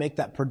often when you make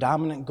that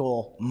predominant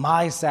goal,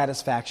 my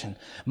satisfaction,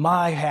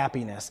 my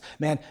happiness,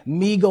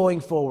 me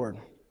going forward,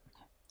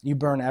 you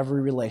burn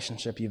every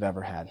relationship you've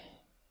ever had.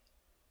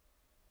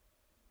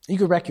 You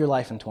could wreck your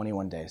life in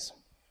 21 days.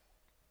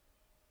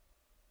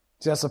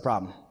 See, that's the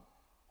problem.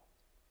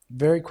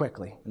 Very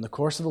quickly, in the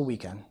course of a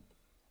weekend,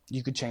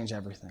 you could change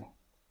everything.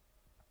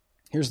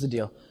 Here's the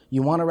deal.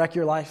 You want to wreck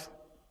your life?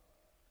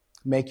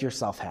 Make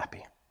yourself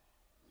happy.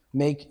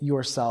 Make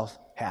yourself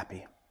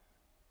happy.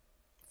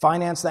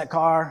 Finance that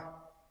car.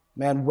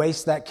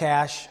 Waste that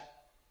cash.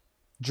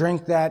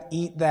 Drink that,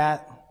 eat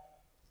that.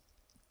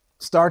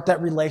 Start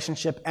that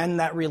relationship, end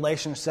that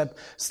relationship,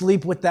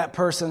 sleep with that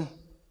person.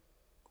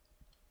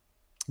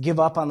 Give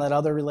up on that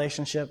other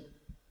relationship.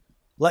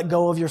 Let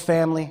go of your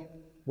family.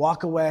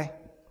 Walk away.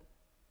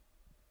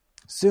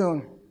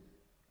 Soon,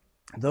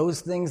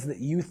 those things that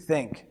you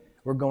think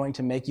were going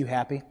to make you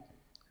happy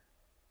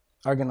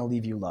are going to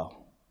leave you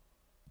low.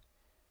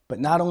 But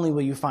not only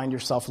will you find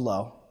yourself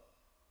low,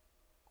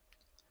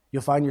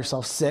 you'll find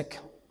yourself sick,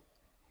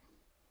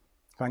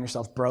 find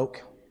yourself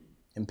broke,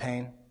 in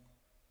pain.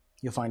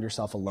 You'll find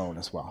yourself alone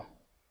as well.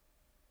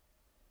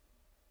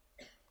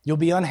 You'll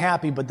be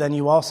unhappy, but then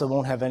you also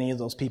won't have any of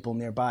those people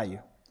nearby you.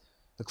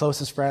 The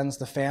closest friends,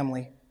 the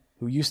family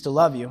who used to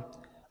love you,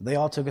 they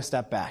all took a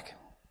step back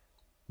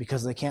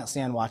because they can't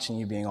stand watching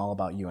you being all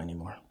about you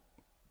anymore.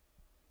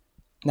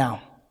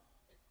 Now,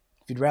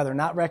 if you'd rather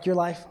not wreck your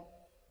life,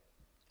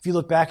 if you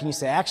look back and you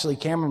say, actually,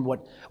 Cameron,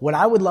 what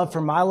I would love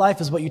for my life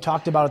is what you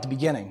talked about at the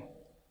beginning.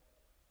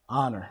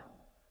 Honor.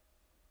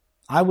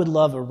 I would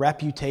love a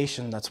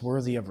reputation that's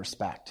worthy of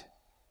respect.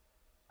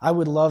 I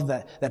would love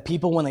that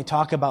people, when they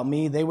talk about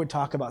me, they would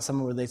talk about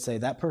someone where they'd say,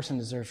 that person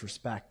deserves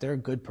respect. They're a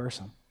good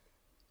person.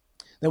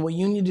 Then what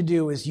you need to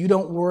do is you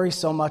don't worry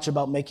so much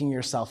about making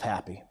yourself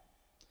happy.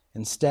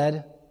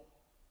 Instead,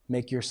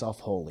 make yourself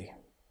holy.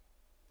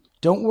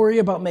 Don't worry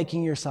about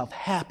making yourself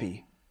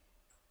happy.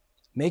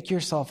 Make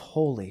yourself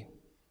holy.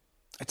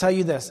 I tell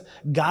you this,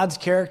 God's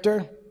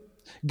character,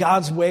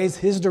 God's ways,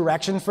 His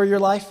direction for your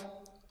life,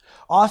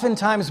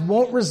 oftentimes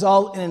won't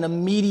result in an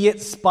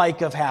immediate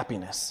spike of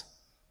happiness.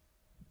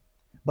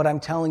 But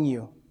I'm telling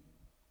you,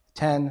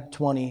 10,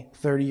 20,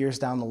 30 years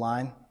down the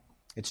line,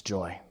 it's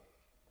joy.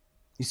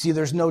 You see,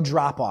 there's no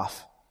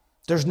drop-off.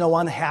 There's no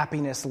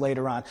unhappiness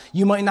later on.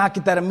 You might not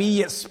get that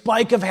immediate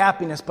spike of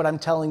happiness, but I'm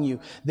telling you,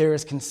 there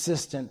is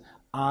consistent,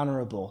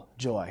 honorable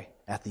joy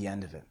at the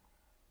end of it.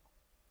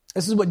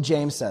 This is what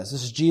James says.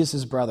 This is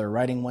Jesus' brother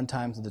writing one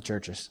time to the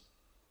churches.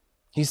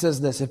 He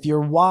says this, if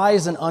you're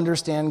wise and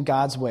understand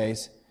God's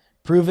ways,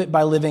 prove it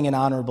by living an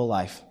honorable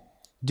life,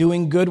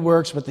 doing good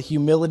works with the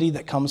humility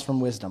that comes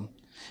from wisdom.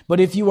 But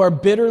if you are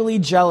bitterly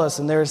jealous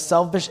and there is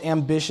selfish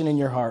ambition in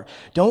your heart,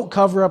 don't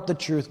cover up the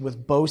truth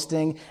with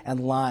boasting and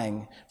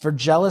lying, for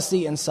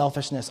jealousy and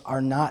selfishness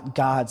are not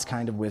God's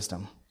kind of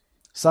wisdom.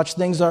 Such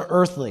things are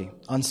earthly,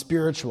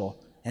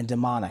 unspiritual, and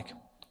demonic.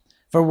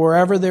 For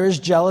wherever there is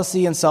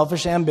jealousy and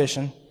selfish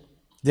ambition,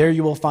 There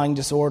you will find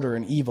disorder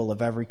and evil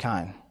of every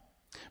kind.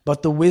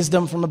 But the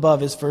wisdom from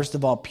above is first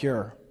of all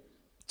pure.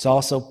 It's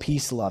also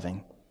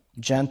peace-loving,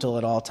 gentle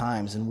at all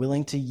times, and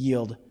willing to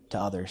yield to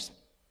others.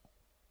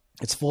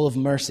 It's full of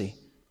mercy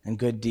and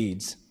good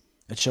deeds.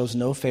 It shows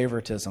no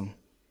favoritism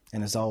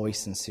and is always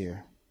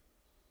sincere.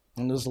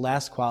 And those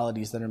last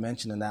qualities that are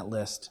mentioned in that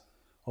list,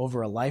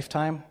 over a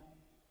lifetime,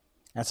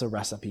 that's a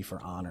recipe for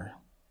honor.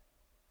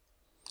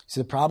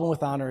 See, the problem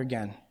with honor,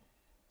 again,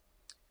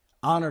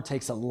 honor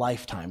takes a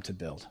lifetime to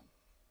build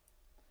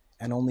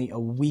and only a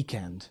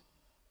weekend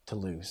to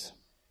lose.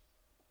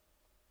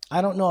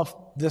 I don't know if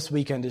this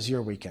weekend is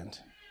your weekend.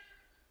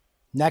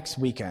 Next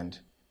weekend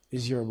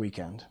is your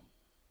weekend.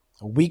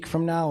 A week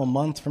from now, a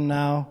month from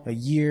now, a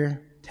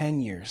year,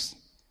 10 years.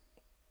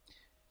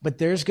 But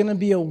there's going to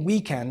be a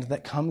weekend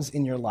that comes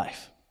in your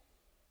life.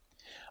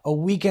 A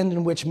weekend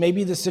in which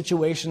maybe the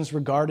situations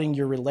regarding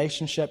your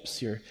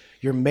relationships,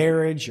 your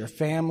marriage, your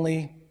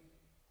family,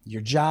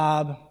 your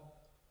job,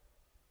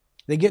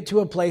 they get to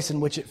a place in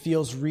which it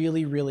feels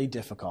really, really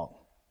difficult.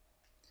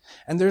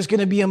 And there's going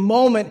to be a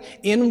moment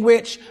in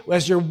which,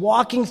 as you're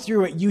walking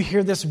through it, you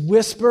hear this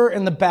whisper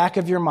in the back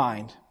of your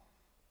mind.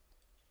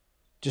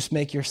 Just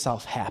make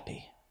yourself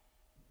happy.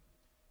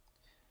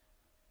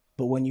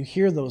 But when you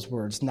hear those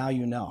words, now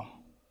you know.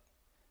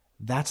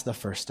 That's the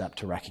first step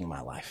to wrecking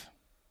my life.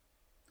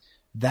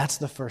 That's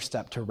the first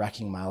step to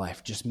wrecking my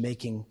life, just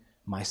making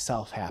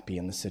myself happy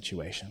in the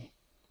situation.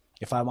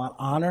 If I want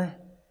honor,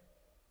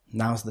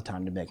 now's the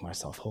time to make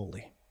myself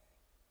holy.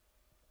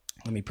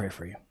 Let me pray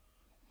for you.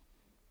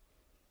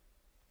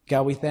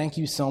 God, we thank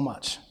you so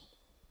much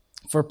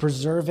for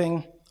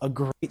preserving a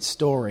great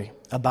story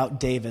about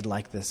David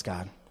like this,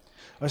 God.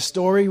 A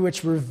story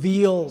which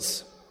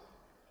reveals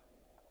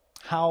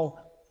how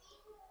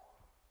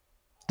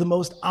the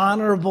most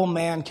honorable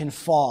man can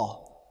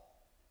fall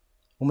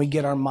when we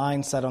get our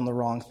mind set on the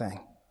wrong thing.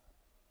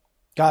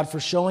 God, for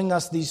showing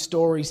us these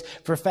stories,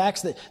 for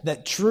facts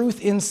that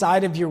truth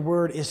inside of your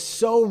word is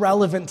so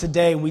relevant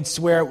today, we'd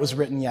swear it was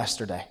written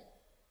yesterday.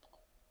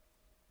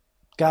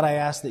 God, I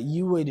ask that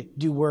you would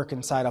do work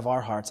inside of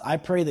our hearts. I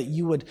pray that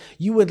you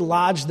would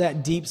lodge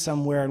that deep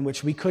somewhere in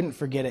which we couldn't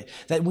forget it,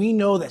 that we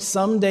know that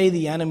someday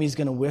the enemy's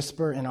going to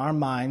whisper in our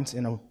minds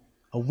in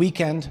a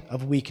weekend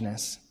of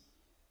weakness,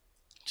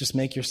 just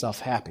make yourself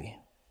happy.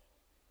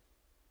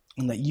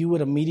 And that you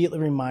would immediately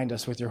remind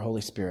us with your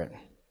Holy Spirit.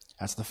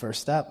 That's the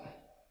first step.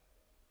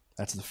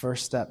 That's the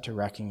first step to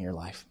wrecking your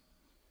life.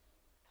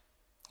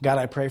 God,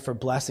 I pray for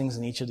blessings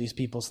in each of these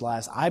people's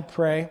lives. I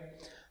pray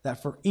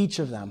that for each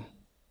of them,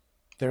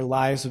 their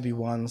lives would be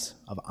ones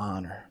of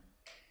honor.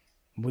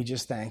 We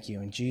just thank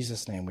you. In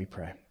Jesus' name we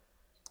pray.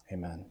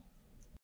 Amen.